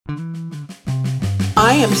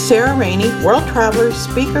I am Sarah Rainey, world traveler,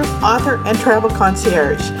 speaker, author, and travel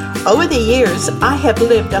concierge. Over the years, I have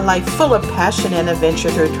lived a life full of passion and adventure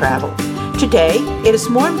through travel. Today, it is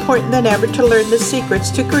more important than ever to learn the secrets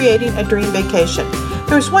to creating a dream vacation.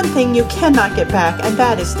 There's one thing you cannot get back, and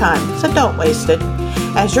that is time, so don't waste it.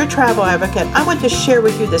 As your travel advocate, I want to share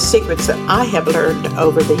with you the secrets that I have learned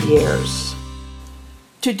over the years.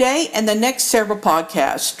 Today and the next several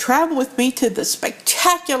podcasts, travel with me to the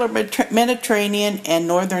spectacular Mediterranean and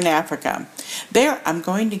Northern Africa. There, I'm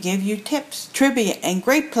going to give you tips, trivia, and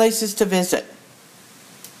great places to visit.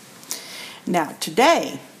 Now,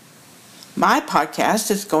 today, my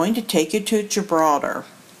podcast is going to take you to Gibraltar.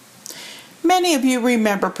 Many of you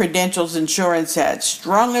remember Prudential's insurance ad,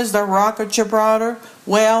 strong as the rock of Gibraltar.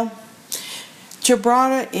 Well,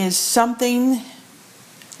 Gibraltar is something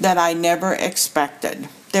that I never expected.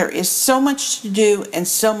 There is so much to do and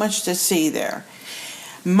so much to see there.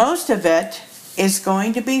 Most of it is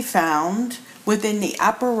going to be found within the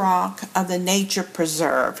upper rock of the nature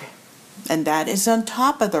preserve, and that is on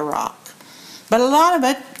top of the rock. But a lot of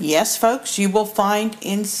it, yes folks, you will find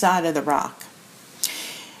inside of the rock.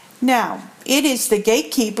 Now, it is the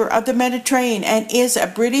gatekeeper of the Mediterranean and is a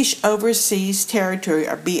British Overseas Territory,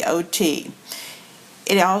 or BOT.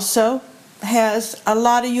 It also has a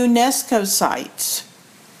lot of UNESCO sites.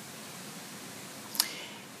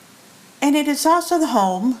 And it is also the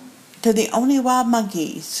home to the only wild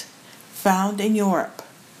monkeys found in Europe,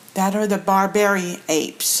 that are the Barbary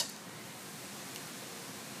apes.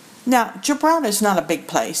 Now, Gibraltar is not a big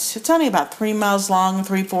place. It's only about 3 miles long,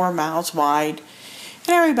 3-4 miles wide,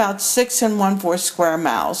 and only about 6 1/4 square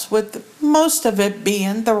miles, with most of it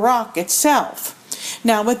being the rock itself.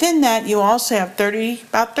 Now, within that, you also have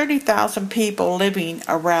about 30,000 people living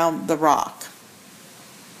around the rock.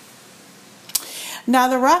 Now,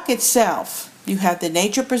 the rock itself, you have the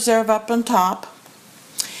nature preserve up on top,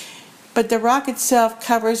 but the rock itself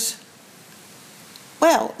covers,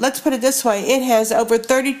 well, let's put it this way, it has over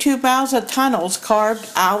 32 miles of tunnels carved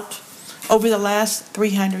out over the last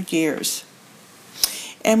 300 years.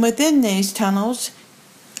 And within these tunnels,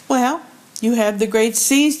 well, you have the Great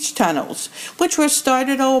Siege tunnels, which were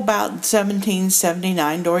started about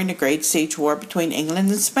 1779 during the Great Siege War between England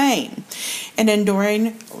and Spain. And then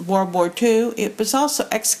during World War II, it was also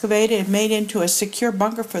excavated and made into a secure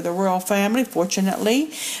bunker for the royal family.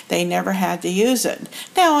 Fortunately, they never had to use it.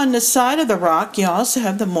 Now, on the side of the rock, you also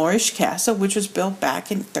have the Moorish castle, which was built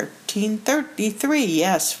back in 1333.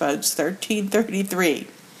 Yes, folks, 1333.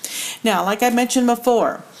 Now, like I mentioned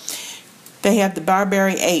before, they have the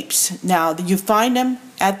Barbary apes. Now, you find them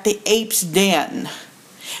at the Apes Den.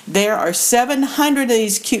 There are 700 of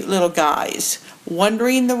these cute little guys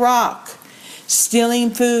wandering the rock, stealing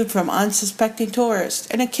food from unsuspecting tourists,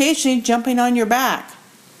 and occasionally jumping on your back.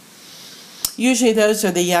 Usually those are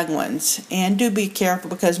the young ones, and do be careful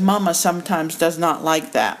because Mama sometimes does not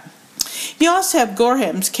like that. You also have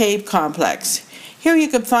Gorham's Cave Complex. Here you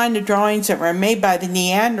can find the drawings that were made by the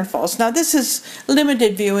Neanderthals. Now, this is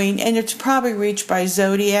limited viewing, and it's probably reached by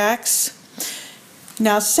zodiacs.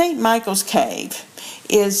 Now, St. Michael's Cave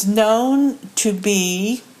is known to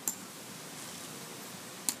be,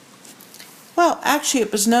 well, actually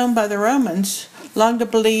it was known by the Romans, long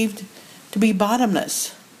believed to be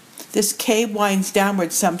bottomless. This cave winds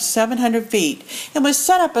downward some 700 feet and was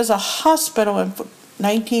set up as a hospital in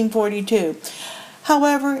 1942.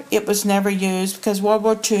 However, it was never used because World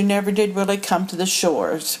War II never did really come to the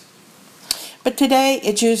shores. But today,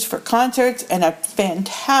 it's used for concerts and a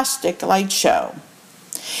fantastic light show.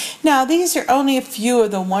 Now, these are only a few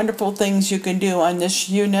of the wonderful things you can do on this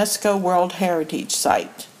UNESCO World Heritage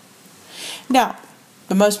Site. Now,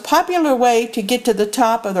 the most popular way to get to the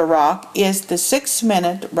top of the rock is the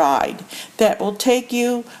 6-minute ride that will take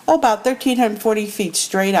you about 1,340 feet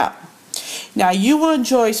straight up. Now, you will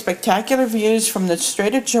enjoy spectacular views from the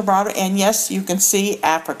Strait of Gibraltar, and yes, you can see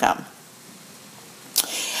Africa.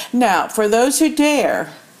 Now, for those who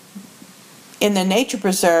dare, in the nature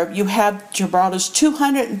preserve, you have Gibraltar's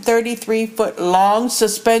 233-foot long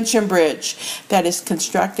suspension bridge that is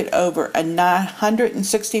constructed over a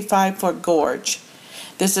 965-foot gorge.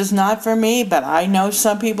 This is not for me, but I know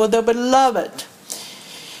some people that would love it.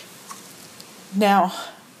 Now,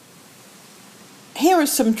 here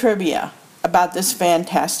is some trivia about this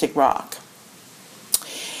fantastic rock.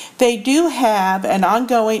 They do have an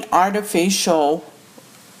ongoing artificial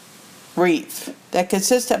reef that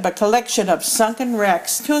consists of a collection of sunken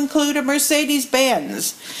wrecks to include a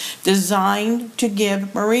Mercedes-Benz designed to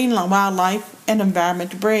give marine wildlife an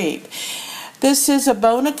environment to breathe. This is a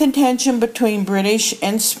bone of contention between British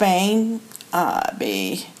and Spain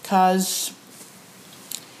because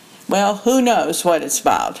Well, who knows what it's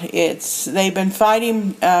about. They've been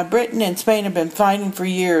fighting, Britain and Spain have been fighting for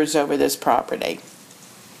years over this property.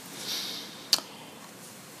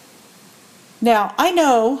 Now, I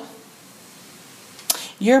know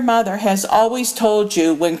your mother has always told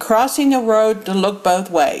you when crossing the road to look both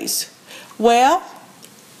ways. Well,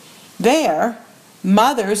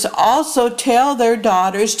 mothers also tell their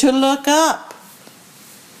daughters to look up.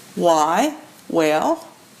 Why? Well,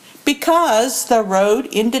 because the road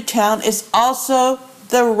into town is also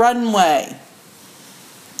the runway.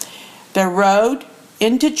 The road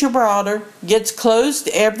into Gibraltar gets closed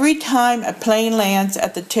every time a plane lands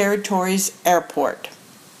at the territory's airport.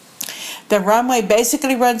 The runway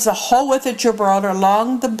basically runs the whole width of Gibraltar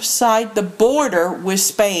alongside the border with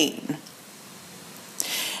Spain.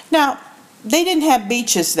 Now, they didn't have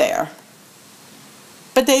beaches there,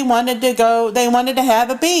 but they wanted to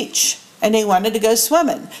have a beach, and they wanted to go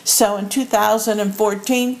swimming. So in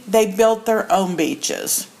 2014, they built their own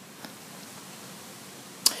beaches.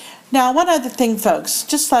 Now, one other thing, folks,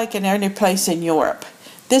 just like in any place in Europe,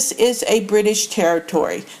 this is a British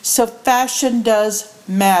territory, so fashion does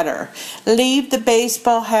matter. Leave the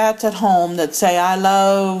baseball hats at home that say, I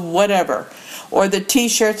love whatever, or the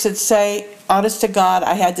t-shirts that say, honest to God,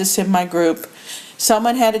 I had this in my group.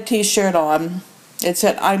 Someone had a t-shirt on. It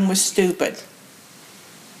said, I'm with stupid.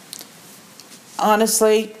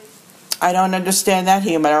 Honestly, I don't understand that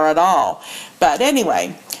humor at all. But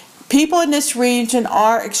anyway, people in this region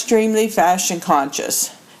are extremely fashion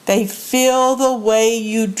conscious. They feel the way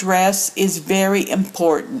you dress is very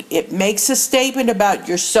important. It makes a statement about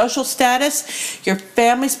your social status, your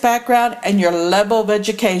family's background, and your level of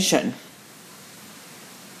education.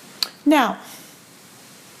 Now,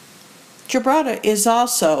 Gibraltar is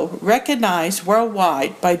also recognized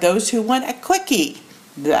worldwide by those who want a quickie.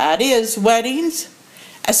 That is, weddings,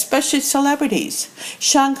 especially celebrities.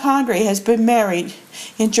 Sean Connery has been married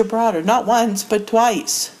in Gibraltar not once but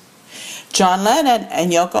twice. John Lennon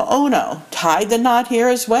and Yoko Ono tied the knot here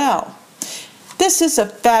as well. This is a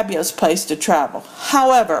fabulous place to travel.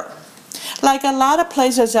 However, like a lot of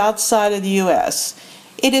places outside of the U.S.,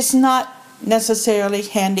 it is not necessarily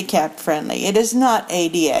handicap friendly. It is not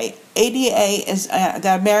ADA. ADA is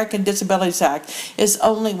the American Disabilities Act is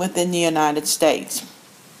only within the United States.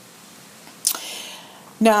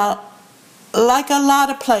 Now, like a lot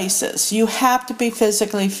of places, you have to be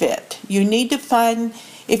physically fit. You need to find,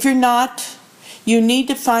 if you're not, you need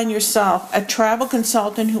to find yourself a travel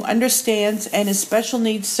consultant who understands and is special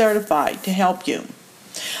needs certified to help you.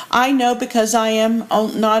 I know because I am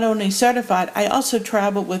not only certified, I also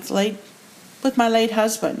travel with my late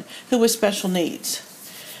husband who was special needs.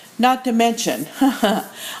 Not to mention, I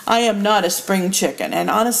am not a spring chicken,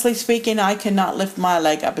 and honestly speaking, I cannot lift my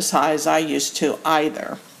leg up as high as I used to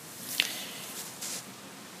either.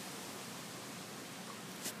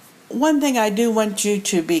 One thing I do want you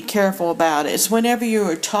to be careful about is whenever you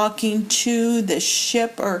are talking to the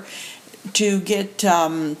ship or to get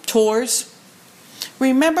tours,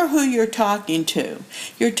 remember who you're talking to.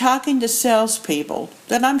 You're talking to salespeople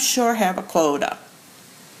that I'm sure have a quota.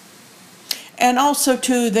 And also,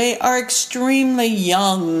 too, they are extremely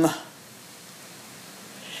young.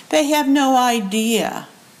 They have no idea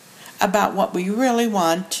about what we really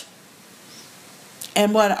want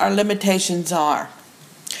and what our limitations are.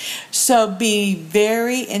 So be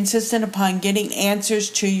very insistent upon getting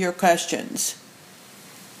answers to your questions.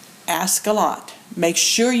 Ask a lot. Make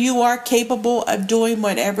sure you are capable of doing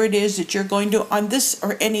whatever it is that you're going to do on this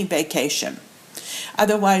or any vacation.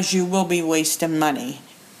 Otherwise, you will be wasting money.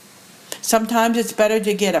 Sometimes it's better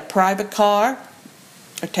to get a private car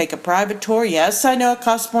or take a private tour. Yes, I know it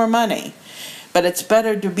costs more money, but it's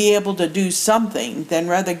better to be able to do something than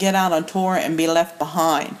rather get out on tour and be left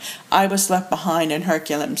behind. I was left behind in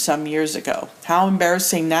Hercules some years ago. How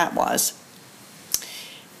embarrassing that was.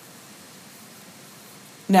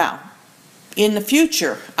 Now, in the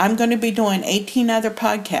future, I'm going to be doing 18 other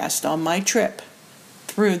podcasts on my trip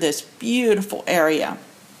through this beautiful area.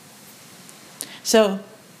 So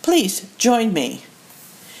please join me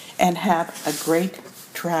and have a great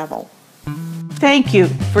travel. Thank you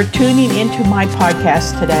for tuning into my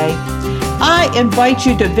podcast today. I invite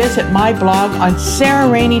you to visit my blog on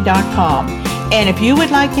sarahrainey.com. And if you would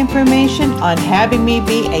like information on having me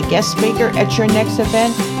be a guest speaker at your next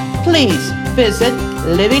event, please visit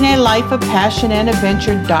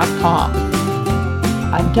livingalifeofpassionandadventure.com.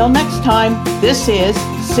 Until next time, this is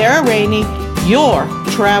Sarah Rainey, your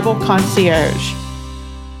travel concierge.